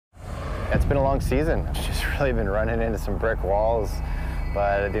It's been a long season. I've just really been running into some brick walls,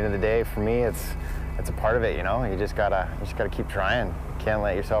 but at the end of the day, for me, it's a part of it, you know? You just gotta keep trying. You can't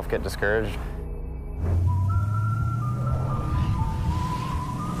let yourself get discouraged.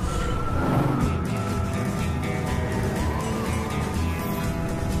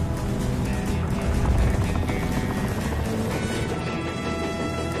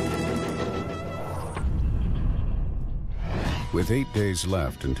 With 8 days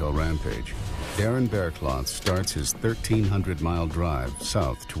left until Rampage, Darren Bearcloth starts his 1,300-mile drive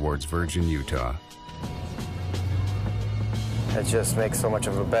south towards Virgin, Utah. It just makes so much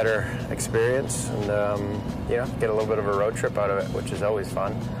of a better experience, and you know, get a little bit of a road trip out of it, which is always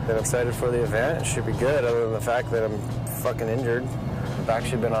fun. I'm excited for the event. It should be good, other than the fact that I'm fucking injured. I've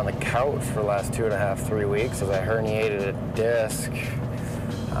actually been on the couch for the last 2.5, 3 weeks as I herniated a disc.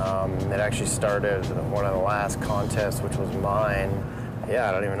 It actually started one of the last contests, which was mine. Yeah,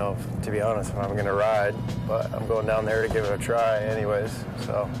 I don't even know, to be honest, if I'm going to ride, but I'm going down there to give it a try anyways.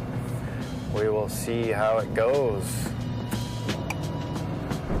 So we will see how it goes.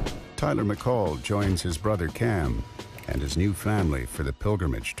 Tyler McCall joins his brother Cam and his new family for the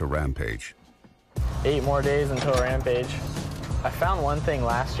pilgrimage to Rampage. 8 more days until Rampage. I found one thing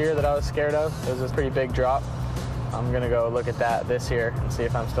last year that I was scared of. It was a pretty big drop. I'm gonna go look at that this year and see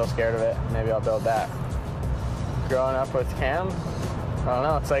if I'm still scared of it. Maybe I'll build that. Growing up with Cam, I don't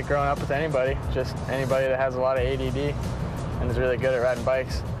know, it's like growing up with anybody, just anybody that has a lot of ADD and is really good at riding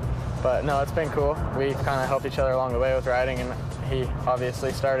bikes. But no, it's been cool. We kind of helped each other along the way with riding, and he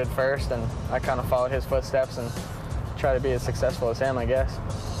obviously started first, and I kind of followed his footsteps and try to be as successful as him, I guess.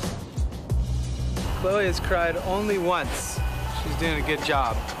 Chloe has cried only once. She's doing a good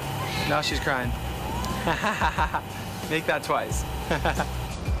job. Now she's crying. Make that twice.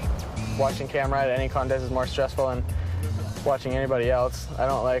 Watching Cam ride at any contest is more stressful than watching anybody else. I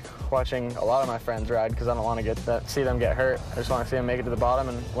don't like watching a lot of my friends ride because I don't want to see them get hurt. I just want to see them make it to the bottom,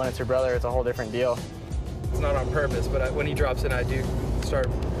 and when it's your brother, it's a whole different deal. It's not on purpose, but when he drops in, I do start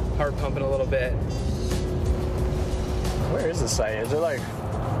heart pumping a little bit. Where is the site? Is it like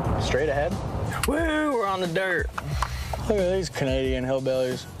straight ahead? Woo, we're on the dirt. Look at these Canadian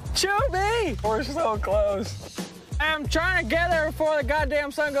hillbillies. Shoot me! We're so close. I'm trying to get there before the goddamn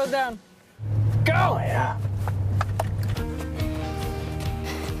sun goes down. Go! Oh, yeah.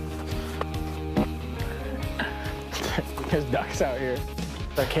 There's ducks out here.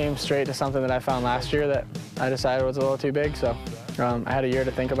 I came straight to something that I found last year that I decided was a little too big, so I had a year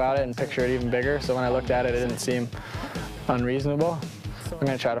to think about it and picture it even bigger, so when I looked at it, it didn't seem unreasonable. I'm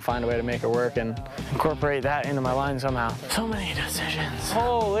gonna try to find a way to make it work and incorporate that into my line somehow. So many decisions.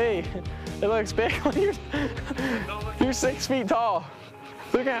 Holy, it looks big when you're 6 feet tall.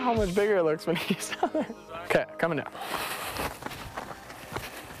 Look at how much bigger it looks when he's down there. Okay, coming down.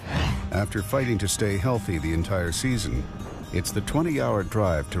 After fighting to stay healthy the entire season, it's the 20-hour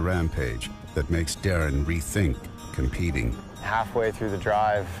drive to Rampage that makes Darren rethink competing. Halfway through the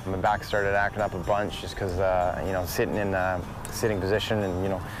drive, my back started acting up a bunch just because, you know, sitting in a sitting position and, you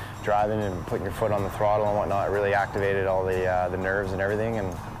know, driving and putting your foot on the throttle and whatnot really activated all the nerves and everything.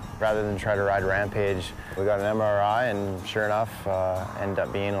 And rather than try to ride Rampage, we got an MRI, and sure enough, ended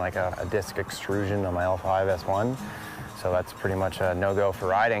up being like a disc extrusion on my L5 S1. So that's pretty much a no-go for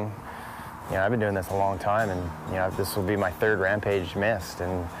riding. You know, I've been doing this a long time, and, you know, this will be my 3rd Rampage missed.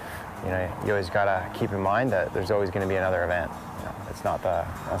 And, you know, you always gotta keep in mind that there's always gonna be another event. You know, that's not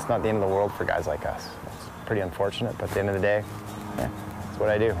the end of the world for guys like us. It's pretty unfortunate, but at the end of the day, yeah, that's what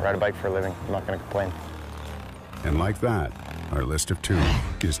I do, ride a bike for a living. I'm not gonna complain. And like that, our list of 2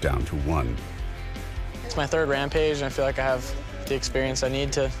 is down to 1. It's my 3rd Rampage, and I feel like I have the experience I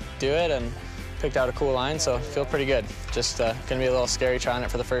need to do it, and picked out a cool line, so I feel pretty good. Just gonna be a little scary trying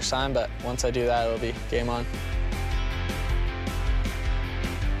it for the first time, but once I do that, it'll be game on.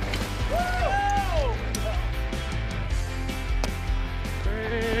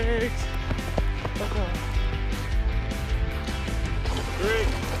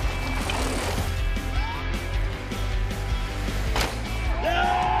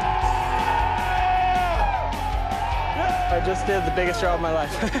 I just did the biggest job of my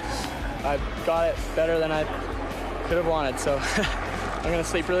life. I got it better than I could have wanted, so I'm gonna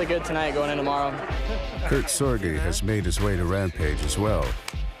sleep really good tonight going in tomorrow. Kurt Sorge has made his way to Rampage as well,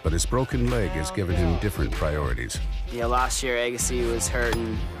 but his broken leg has given him different priorities. Yeah, last year Agassi was hurt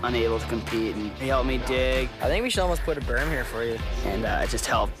and unable to compete, and he helped me dig. I think we should almost put a berm here for you. And it just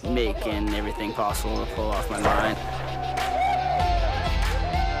helped making everything possible to pull off my line.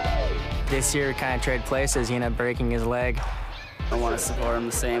 This year we kind of traded places. He ended up breaking his leg. I want to support him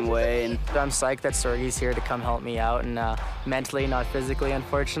the same way. And I'm psyched that Sergey's here to come help me out, and mentally, not physically,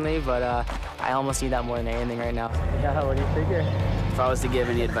 unfortunately, but I almost need that more than anything right now. Yeah, what do you figure? if I was to give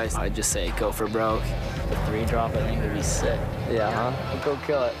any advice, I'd just say go for broke. The 3 drop, I think, would be sick. Yeah, huh? Go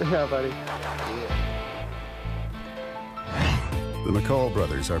kill it. Yeah, buddy. The McCall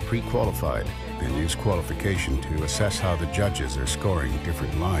brothers are pre-qualified and use qualification to assess how the judges are scoring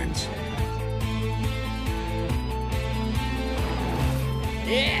different lines.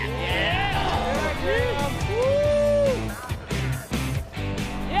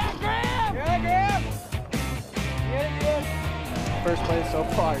 First place so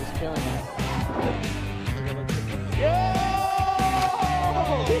far, he's killing it.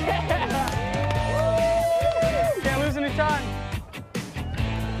 Can't lose any time.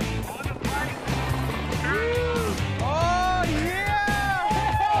 Oh, yeah!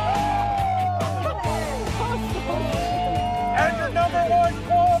 And your #1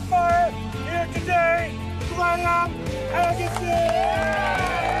 qualifier here today, Graham Agassiz!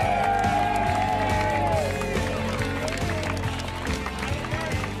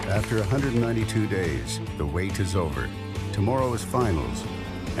 After 192 days, the wait is over. Tomorrow is finals,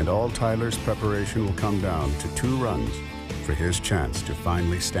 and all Tyler's preparation will come down to 2 runs for his chance to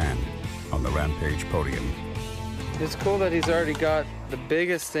finally stand on the Rampage podium. It's cool that he's already got the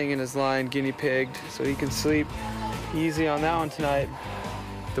biggest thing in his line guinea pigged, so he can sleep easy on that one tonight.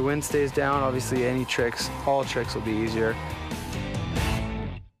 If the wind stays down, obviously all tricks will be easier.